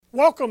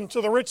Welcome to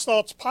the Rich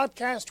Thoughts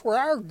Podcast, where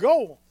our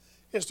goal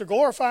is to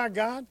glorify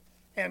God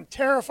and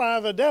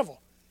terrify the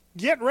devil.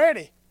 Get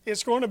ready.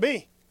 It's going to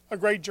be a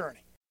great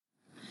journey.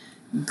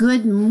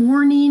 Good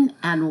morning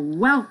and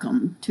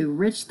welcome to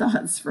Rich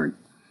Thoughts for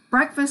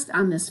breakfast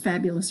on this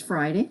fabulous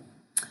Friday.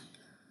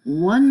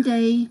 One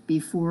day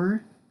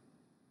before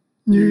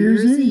New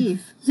Year's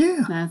Eve.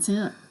 Yeah. That's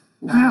it.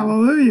 Wow.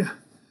 Hallelujah.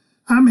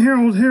 I'm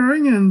Harold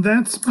Herring, and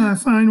that's my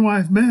fine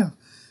wife, Bev. A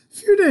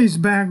few days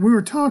back, we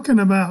were talking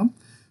about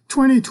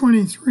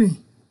 2023.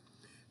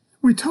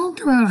 We talked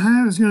about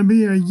how it's going to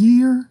be a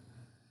year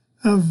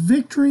of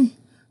victory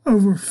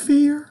over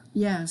fear.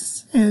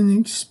 Yes. And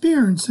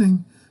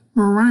experiencing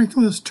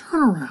miraculous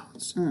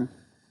turnarounds.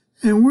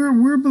 And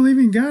we're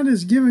believing God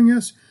is giving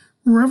us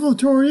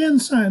revelatory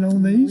insight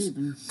on these.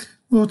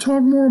 We'll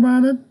talk more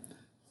about it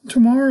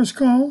tomorrow's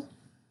call,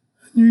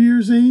 New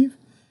Year's Eve,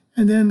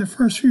 and then the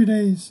first few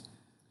days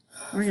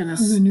we're gonna of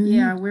the new year.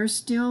 Yeah, we're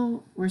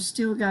still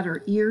got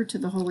our ear to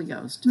the Holy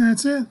Ghost.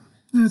 That's it.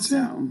 That's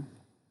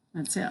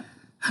it.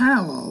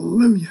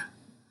 Hallelujah.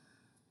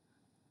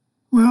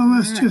 Well,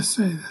 let's just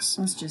say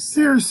this.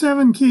 Here are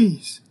 7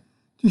 keys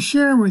to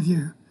share with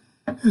you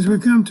as we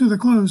come to the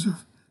close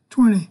of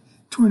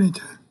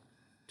 2022.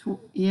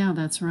 Yeah,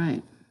 that's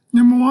right.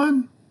 Number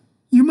 1,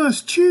 you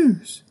must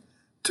choose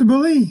to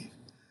believe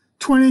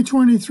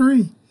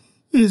 2023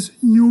 is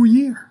your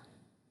year.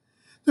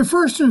 The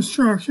first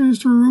instruction is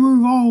to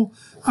remove all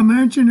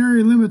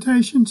imaginary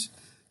limitations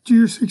to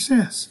your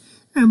success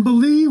and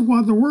believe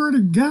what the Word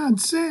of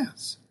God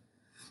says.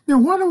 Now,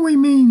 what do we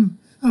mean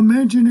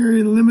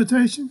imaginary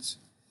limitations?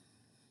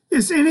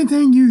 It's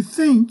anything you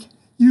think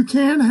you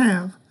can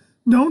have,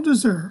 don't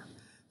deserve,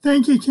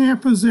 think you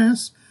can't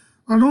possess,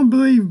 or don't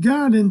believe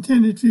God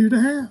intended for you to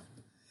have.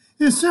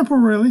 It's simple,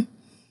 really.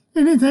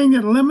 Anything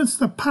that limits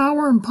the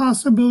power and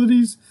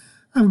possibilities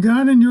of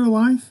God in your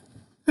life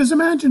is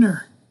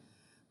imaginary,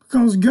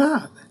 because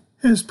God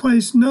has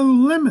placed no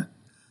limit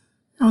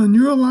on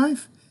your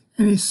life,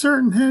 and He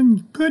certainly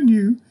hadn't put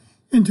you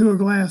into a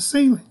glass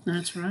ceiling.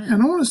 That's right.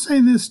 And I want to say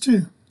this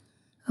too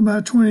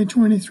about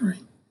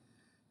 2023.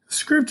 The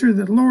scripture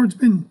that the Lord's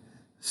been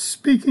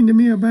speaking to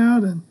me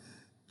about and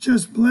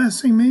just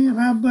blessing me, and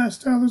I've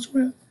blessed others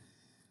with,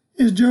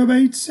 is Job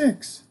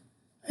 8:6.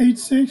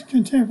 8:6,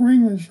 Contemporary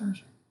English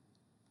Version.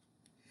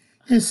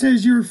 It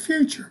says your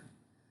future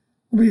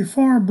will be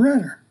far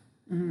brighter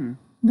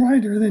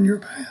than your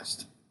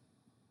past.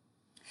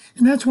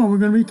 And that's what we're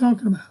going to be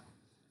talking about,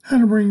 how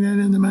to bring that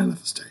into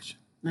manifestation.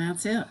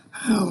 That's it.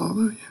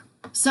 Hallelujah.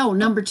 So,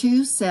 number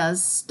 2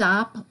 says,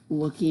 stop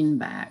looking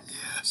back.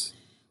 Yes.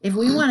 If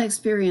we want to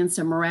experience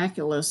a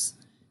miraculous,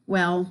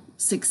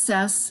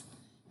 success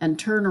and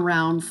turn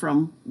around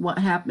from what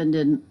happened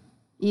in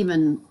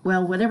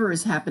whatever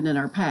has happened in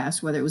our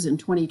past, whether it was in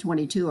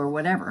 2022 or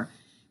whatever,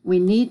 we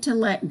need to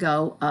let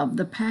go of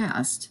the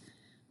past.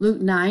 Luke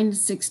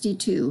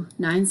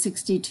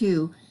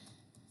 9:62,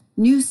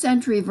 New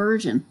Century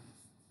Version.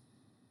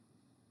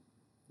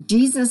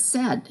 Jesus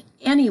said,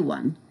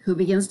 anyone who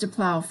begins to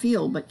plow a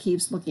field but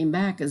keeps looking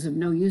back is of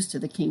no use to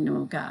the kingdom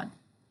of God.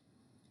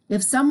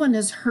 If someone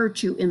has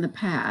hurt you in the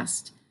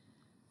past,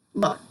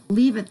 look,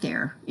 leave it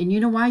there. And you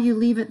know why you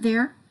leave it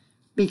there?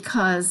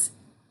 Because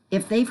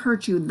if they've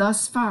hurt you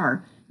thus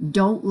far,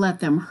 don't let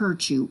them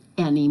hurt you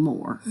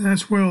anymore.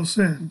 That's well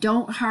said.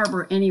 Don't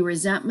harbor any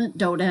resentment.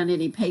 Don't add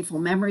any painful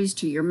memories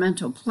to your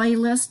mental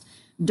playlist.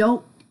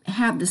 Don't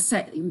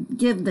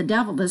give the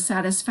devil the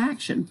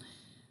satisfaction.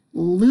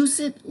 Loose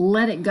it,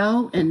 let it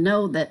go, and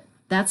know that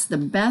that's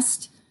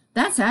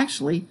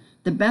actually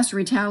the best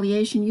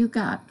retaliation you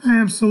got.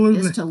 Absolutely.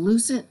 Is to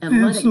loose it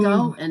and let it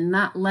go and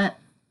not let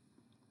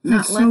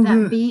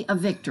that be a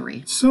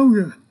victory. So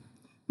good.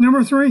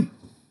 Number 3,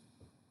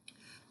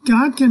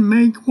 God can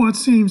make what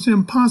seems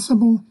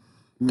impossible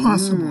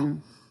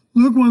possible.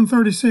 Luke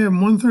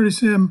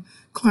 137,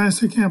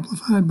 Classic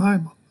Amplified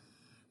Bible.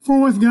 For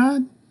with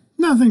God,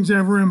 nothing's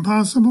ever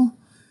impossible,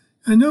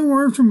 and no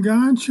word from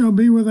God shall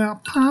be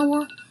without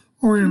power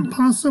or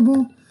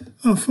impossible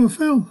of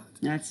fulfillment.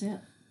 That's it.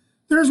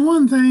 There's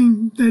one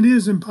thing that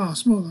is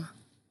impossible, though.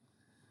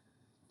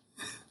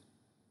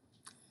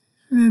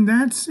 And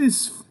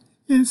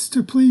it's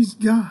to please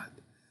God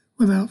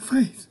without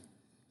faith.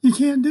 You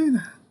can't do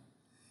that.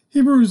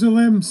 Hebrews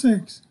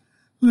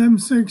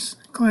 11:6,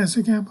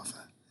 Classic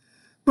Amplified.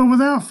 But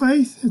without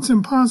faith, it's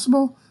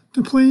impossible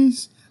to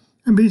please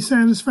and be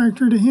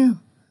satisfactory to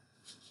Him.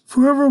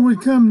 For whoever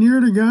would come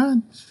near to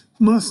God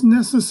must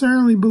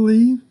necessarily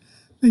believe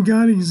that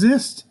God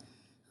exists,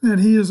 that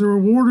He is a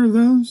rewarder of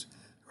those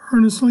who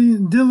earnestly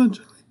and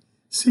diligently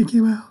seek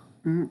Him out.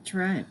 That's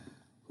right.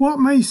 What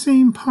may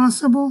seem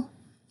possible,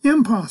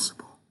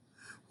 impossible.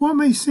 What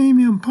may seem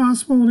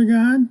impossible to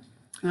God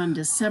on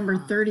December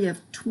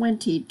 30th,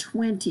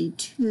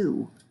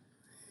 2022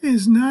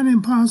 is not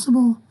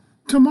impossible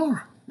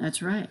tomorrow.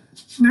 That's right.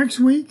 Next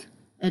week.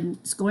 And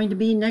it's going to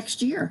be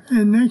next year.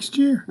 And next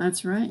year.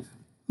 That's right.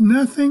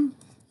 Nothing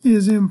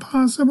is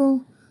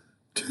impossible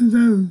to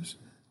those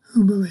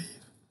who believe.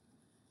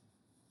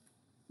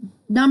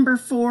 Number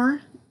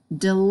 4,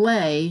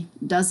 delay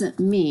doesn't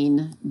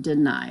mean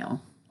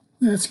denial.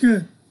 That's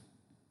good.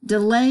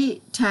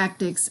 Delay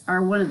tactics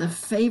are one of the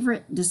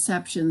favorite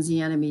deceptions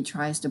the enemy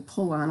tries to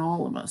pull on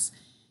all of us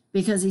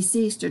because he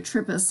seeks to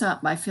trip us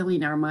up by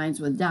filling our minds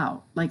with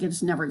doubt, like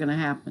it's never going to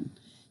happen.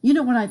 You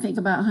know what I think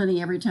about,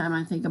 honey, every time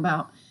I think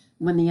about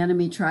when the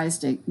enemy tries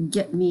to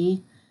get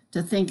me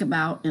to think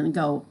about and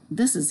go,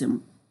 this is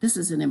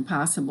an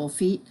impossible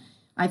feat?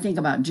 I think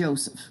about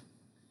Joseph.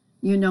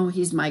 You know,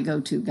 he's my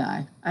go-to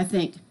guy. I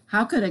think,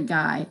 how could a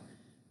guy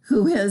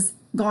who has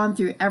gone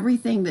through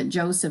everything that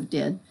Joseph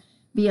did,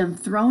 being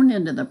thrown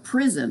into the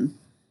prison,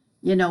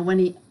 you know, when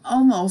he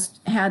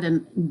almost had a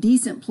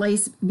decent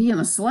place being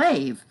a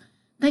slave?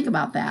 Think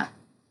about that.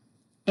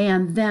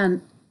 And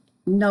then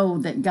know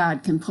that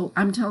God can pull.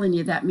 I'm telling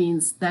you, that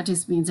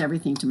just means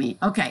everything to me.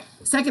 Okay,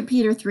 2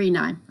 Peter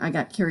 3:9. I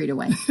got carried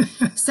away.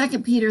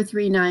 2 Peter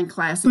 3:9,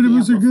 classic. But it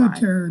was Amplified. a good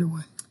carried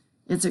away.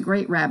 It's a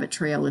great rabbit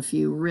trail if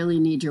you really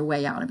need your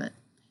way out of it.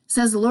 It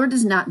says the Lord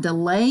does not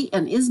delay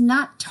and is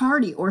not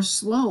tardy or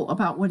slow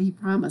about what he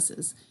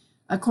promises,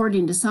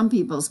 according to some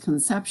people's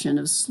conception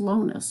of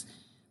slowness.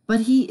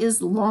 But he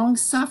is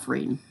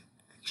long-suffering,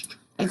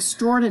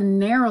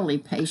 extraordinarily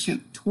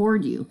patient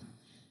toward you,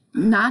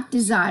 not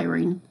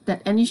desiring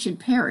that any should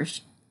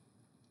perish,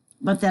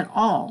 but that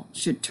all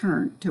should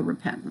turn to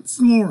repentance.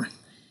 Glory.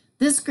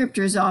 This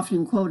scripture is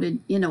often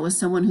quoted, you know, as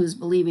someone who's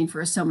believing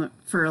for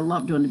a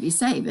loved one to be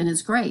saved, and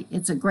it's great.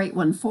 It's a great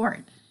one for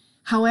it.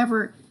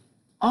 However,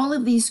 all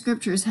of these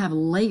scriptures have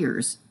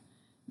layers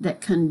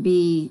that can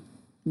be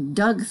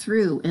dug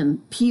through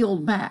and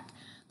peeled back.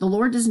 The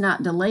Lord does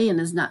not delay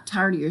and is not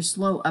tardy or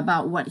slow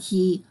about what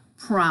he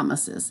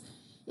promises.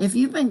 If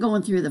you've been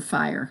going through the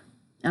fire,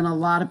 and a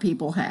lot of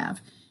people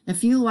have,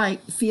 if you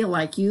feel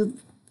like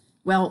you've,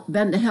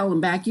 been to hell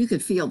and back, you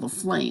could feel the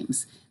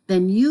flames,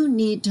 then you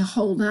need to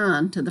hold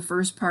on to the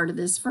first part of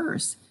this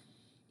verse.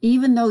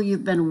 Even though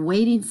you've been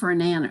waiting for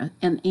an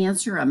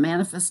answer, a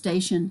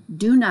manifestation,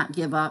 do not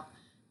give up,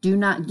 do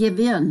not give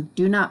in,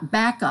 do not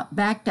back up,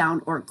 back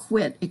down, or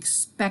quit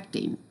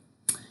expecting.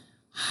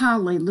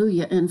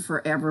 Hallelujah and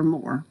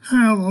forevermore.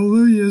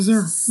 Hallelujah,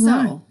 sir. So,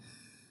 right.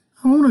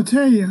 I want to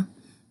tell you,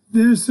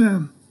 this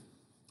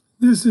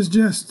is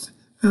just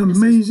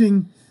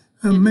amazing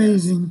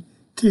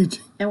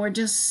teaching. And we're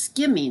just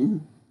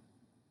skimming.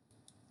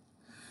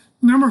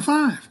 Number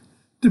 5,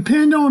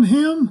 depend on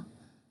him,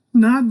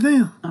 not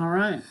them. All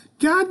right.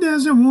 God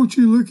doesn't want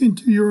you looking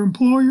to your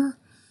employer,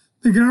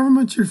 the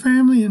government, your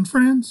family and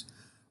friends,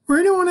 or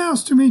anyone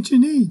else to meet your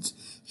needs.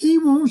 He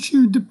wants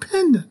you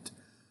dependent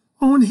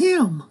on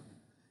him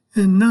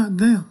and not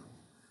them.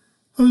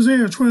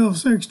 Hosea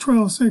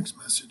 12:6,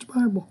 Message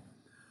Bible.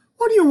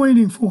 What are you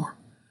waiting for?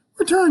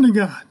 Return to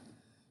God.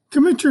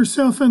 Commit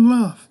yourself in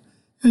love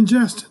and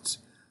justice.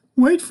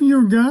 Wait for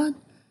your God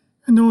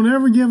and don't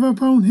ever give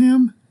up on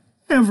him,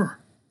 ever,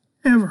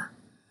 ever.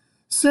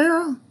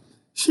 Sarah,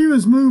 she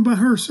was moved by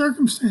her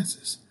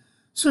circumstances,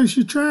 so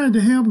she tried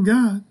to help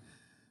God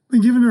by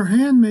giving her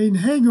handmaid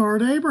Hagar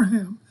to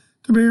Abraham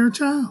to bear a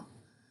child.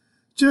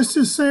 Just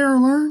as Sarah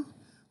learned,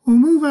 we'll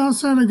move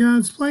outside of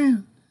God's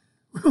plan.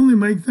 We only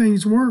make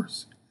things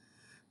worse.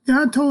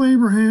 God told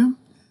Abraham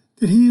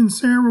that he and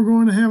Sarah were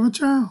going to have a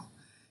child.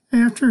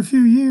 After a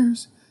few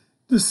years,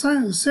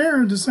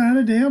 Sarah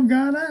decided to help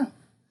God out.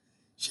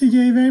 She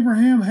gave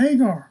Abraham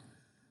Hagar,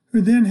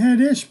 who then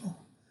had Ishmael.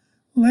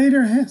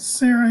 Later,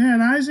 Sarah had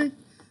Isaac,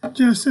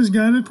 just as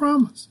God had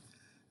promised.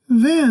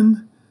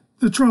 Then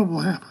the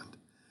trouble happened.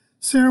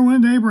 Sarah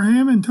went to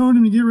Abraham and told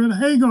him to get rid of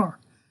Hagar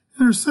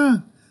and her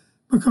son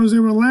because they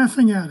were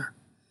laughing at her.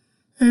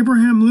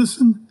 Abraham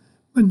listened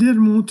but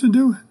didn't want to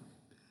do it.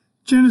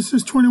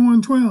 Genesis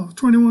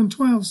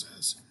 21:12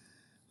 says,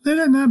 "Let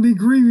it not be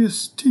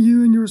grievous to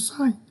you in your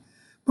sight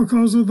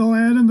because of the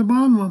lad and the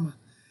bondwoman,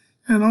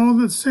 and all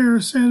that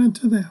Sarah said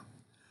unto them.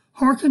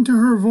 Hearken to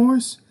her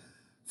voice,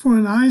 for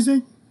in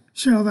Isaac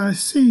shall thy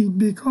seed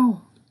be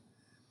called."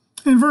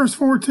 In verse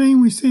 14,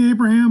 we see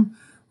Abraham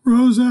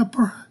rose up,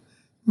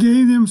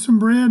 gave them some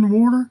bread and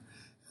water,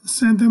 and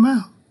sent them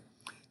out.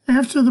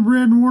 After the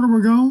bread and water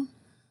were gone,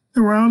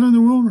 they were out in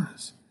the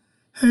wilderness.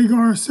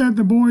 Hagar set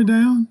the boy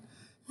down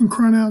and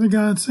cried out to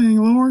God, saying,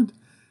 "Lord,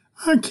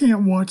 I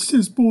can't watch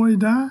this boy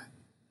die."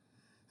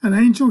 An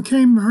angel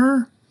came to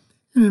her,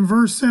 and in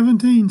verse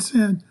 17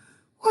 said,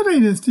 "What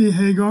aileth thee,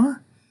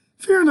 Hagar?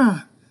 Fear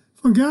not,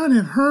 for God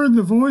hath heard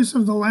the voice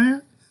of the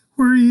lad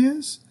where he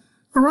is.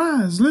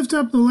 Arise, lift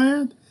up the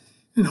lad,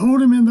 and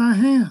hold him in thy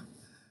hand,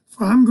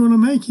 for I'm going to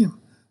make him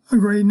a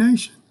great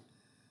nation."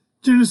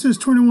 Genesis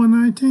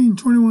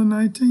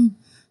 21:19,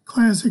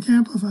 Classic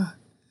Amplified.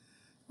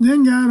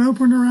 Then God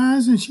opened her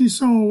eyes, and she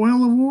saw a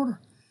well of water.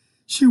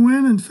 She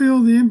went and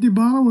filled the empty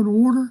bottle with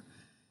water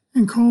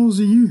and caused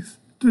the youth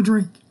to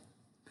drink.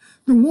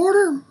 The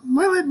water,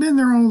 well, it had been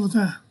there all the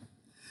time,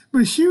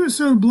 but she was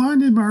so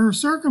blinded by her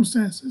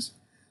circumstances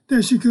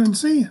that she couldn't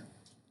see it.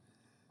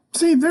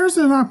 See, there's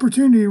an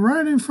opportunity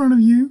right in front of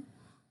you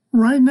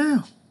right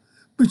now,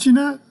 but you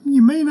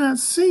may not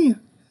see it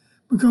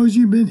because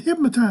you've been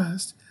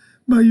hypnotized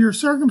by your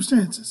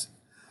circumstances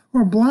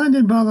or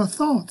blinded by the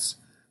thoughts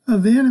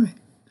of the enemy.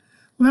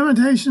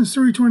 Lamentations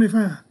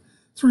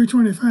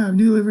 3:25,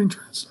 New Living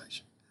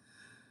Translation.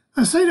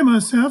 I say to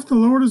myself, the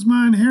Lord is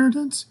my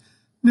inheritance,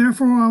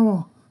 therefore I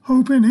will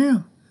hope in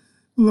him.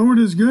 The Lord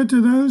is good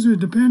to those who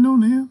depend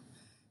on him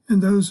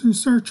and those who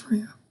search for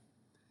him.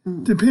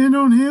 Depend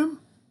on him,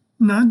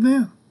 not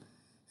them,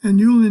 and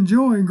you'll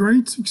enjoy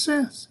great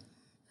success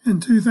in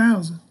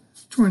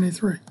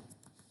 2023.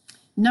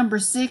 Number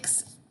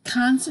 6,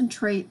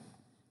 consecrate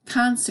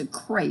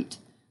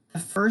the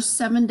first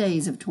 7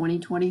 days of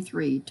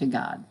 2023 to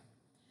God.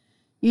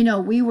 You know,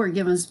 we were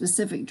given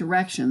specific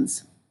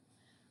directions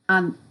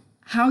on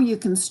how you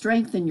can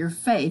strengthen your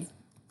faith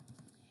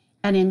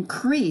and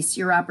increase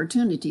your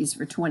opportunities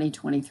for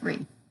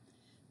 2023.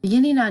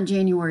 Beginning on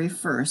January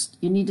 1st,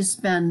 you need to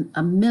spend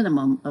a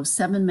minimum of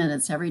 7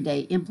 minutes every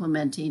day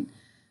implementing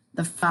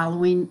the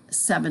following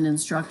 7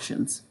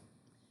 instructions.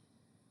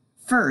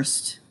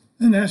 First,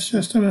 and that's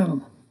just a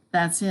minimum.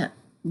 That's it.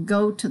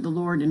 Go to the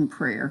Lord in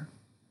prayer.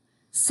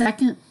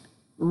 Second,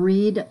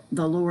 read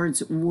the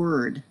Lord's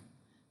word.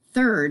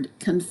 Third,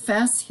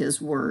 confess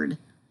his word.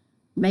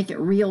 Make it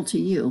real to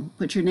you.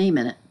 Put your name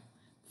in it.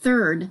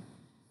 Third,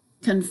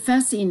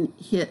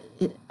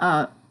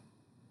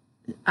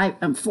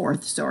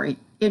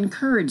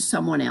 encourage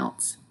someone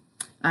else.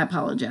 I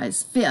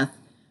apologize. Fifth,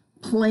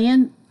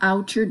 plan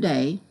out your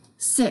day.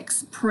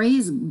 6,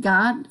 praise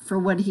God for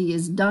what he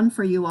has done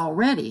for you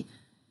already.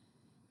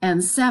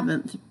 And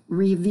 7th,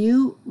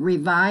 review,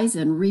 revise,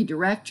 and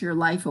redirect your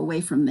life away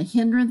from the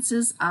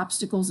hindrances,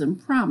 obstacles, and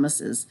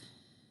promises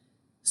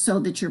so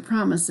that your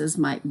promises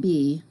might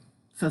be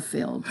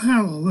fulfilled.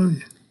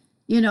 Hallelujah.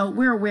 You know,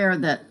 we're aware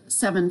that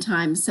 7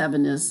 times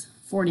 7 is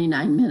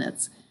 49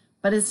 minutes,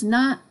 but it's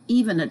not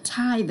even a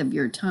tithe of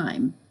your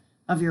time,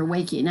 of your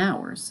waking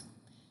hours.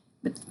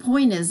 But the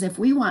point is, if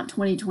we want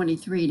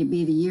 2023 to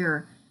be the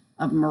year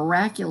of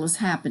miraculous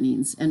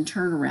happenings and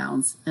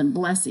turnarounds and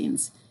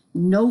blessings,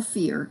 no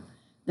fear,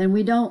 then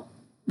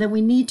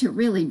we need to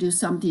really do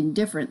something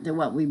different than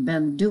what we've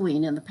been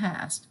doing in the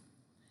past.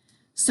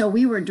 So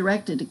we were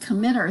directed to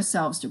commit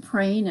ourselves to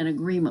praying in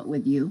agreement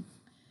with you.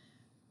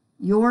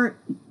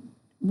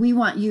 We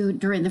want you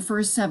during the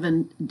first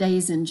 7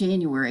 days in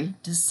January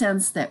to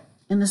sense that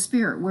in the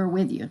Spirit we're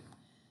with you.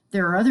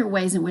 There are other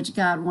ways in which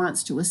God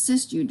wants to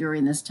assist you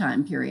during this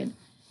time period,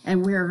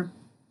 and we're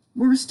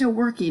still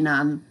working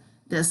on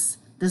this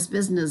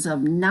business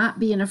of not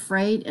being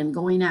afraid and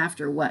going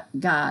after what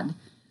God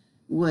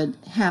would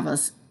have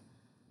us,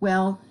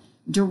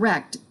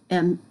 direct,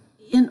 and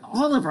in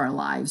all of our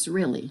lives,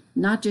 really,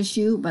 not just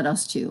you, but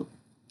us too.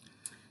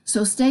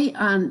 So stay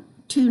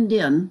tuned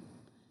in,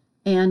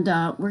 and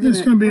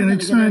It's going to be an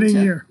exciting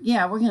year.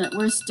 Yeah,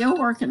 we're still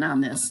working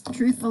on this.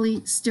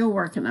 Truthfully, still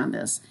working on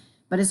this,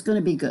 but it's going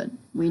to be good.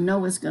 We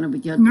know it's going to be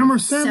good. Number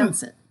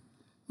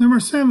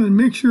 7,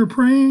 mix your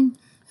praying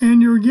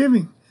and your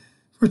giving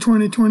for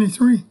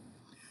 2023.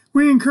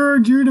 We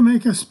encourage you to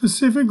make a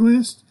specific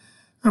list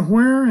of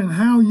where and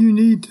how you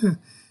need to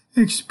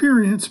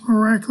experience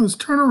miraculous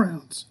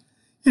turnarounds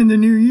in the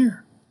new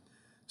year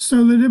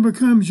so that it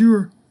becomes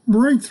your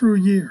breakthrough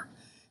year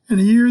and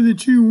a year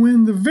that you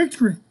win the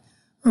victory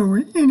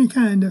over any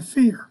kind of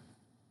fear.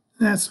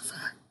 That's a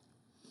fact.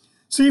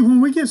 See,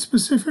 when we get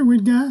specific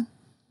with God,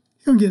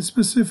 he'll get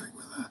specific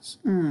with us.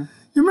 You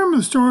remember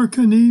the story of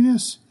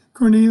Cornelius,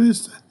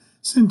 the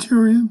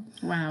centurion,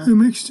 who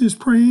mixed his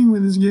praying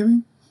with his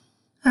giving?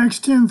 Acts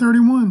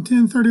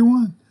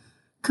 10:31.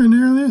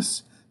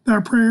 Cornelius, thy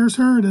prayers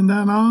heard, and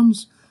thine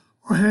alms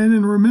are had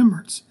in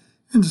remembrance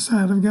in the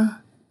sight of God.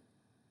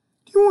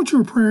 Do you want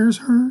your prayers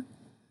heard?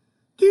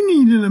 Do you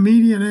need an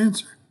immediate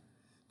answer?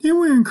 Then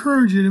we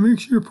encourage you to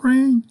mix your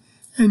praying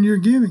and your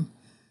giving,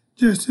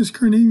 just as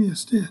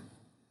Cornelius did.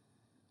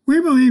 We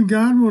believe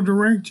God will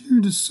direct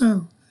you to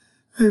sow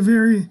a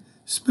very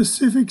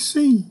specific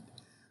seed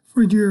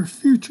for your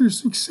future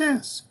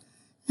success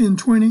in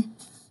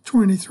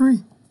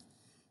 2023.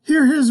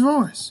 Hear his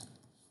voice.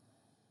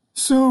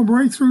 Sow a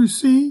breakthrough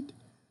seed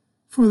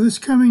for this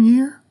coming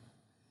year.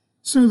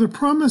 So the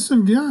promise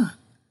of God,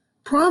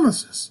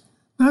 promises,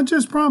 not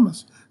just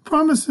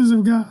promises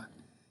of God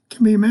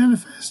can be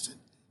manifested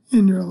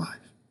in your life.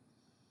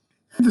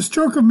 At the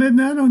stroke of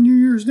midnight on New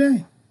Year's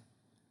Day,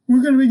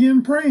 we're going to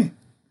begin praying,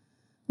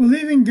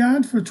 believing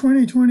God for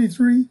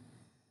 2023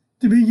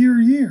 to be your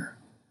year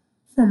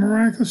for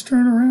miraculous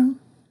turnaround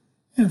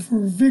and for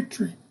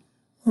victory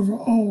over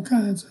all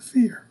kinds of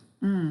fear.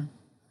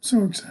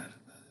 So excited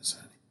about this,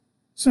 honey.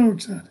 So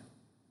excited.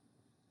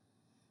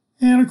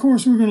 And of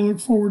course, we're going to look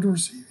forward to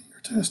receiving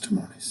your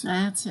testimonies.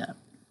 That's it.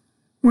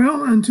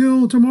 Well,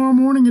 until tomorrow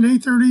morning at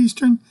 8:30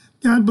 Eastern,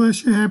 God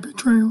bless you. Happy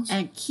trails.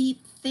 And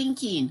keep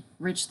thinking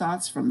rich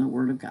thoughts from the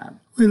Word of God.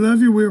 We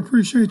love you. We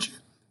appreciate you.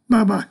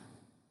 Bye-bye.